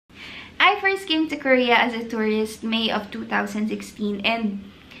I first came to Korea as a tourist May of 2016, and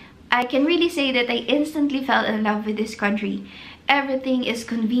I can really say that I instantly fell in love with this country. Everything is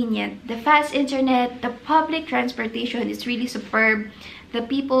convenient. The fast internet, the public transportation is really superb. The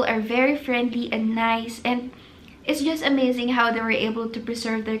people are very friendly and nice, and it's just amazing how they were able to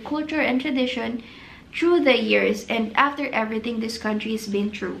preserve their culture and tradition through the years and after everything this country has been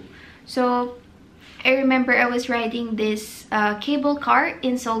through. So I remember I was riding this cable car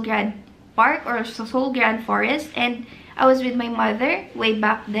in Seoul Grand Park or Seoul Grand Forest, and I was with my mother way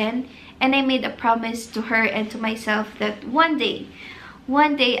back then, and I made a promise to her and to myself that one day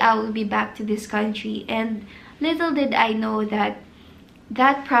I will be back to this country. And little did I know that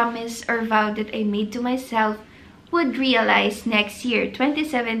that promise or vow that I made to myself would realize next year,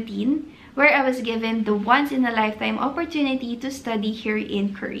 2017, where I was given the once-in-a-lifetime opportunity to study here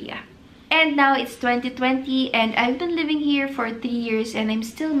in Korea. And now it's 2020, and I've been living here for 3 years, and I'm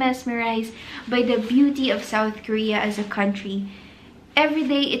still mesmerized by the beauty of South Korea as a country. Every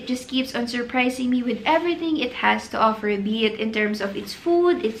day, it just keeps on surprising me with everything it has to offer, be it in terms of its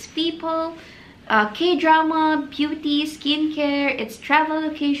food, its people, K-drama, beauty, skincare, its travel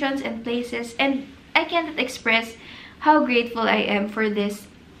locations and places, and I cannot express how grateful I am for this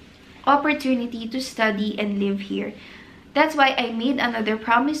opportunity to study and live here. That's why I made another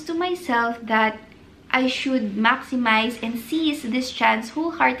promise to myself that I should maximize and seize this chance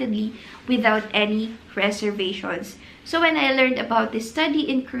wholeheartedly without any reservations. So when I learned about this study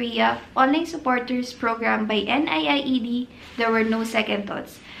in Korea, Online Supporters Program by NIEED, there were no second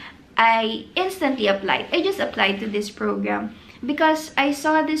thoughts. I instantly applied. I just applied to this program because I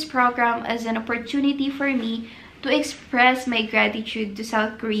saw this program as an opportunity for me to express my gratitude to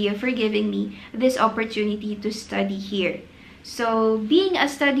South Korea for giving me this opportunity to study here. So being a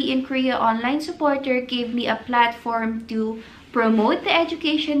Study in Korea online supporter gave me a platform to promote the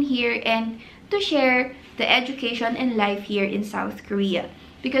education here and to share the education and life here in South Korea.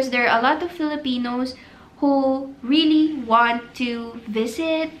 Because there are a lot of Filipinos who really want to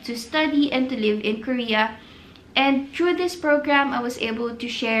visit, to study, and to live in Korea. And through this program, I was able to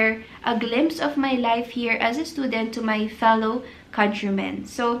share a glimpse of my life here as a student to my fellow countrymen.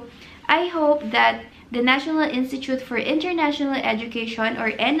 So I hope that the National Institute for International Education, or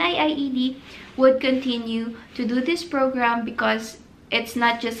NIEED, would continue to do this program because it's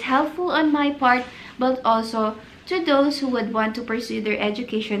not just helpful on my part, but also to those who would want to pursue their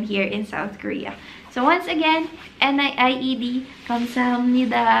education here in South Korea. So once again, NIEED,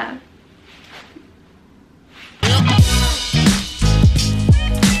 감사합니다.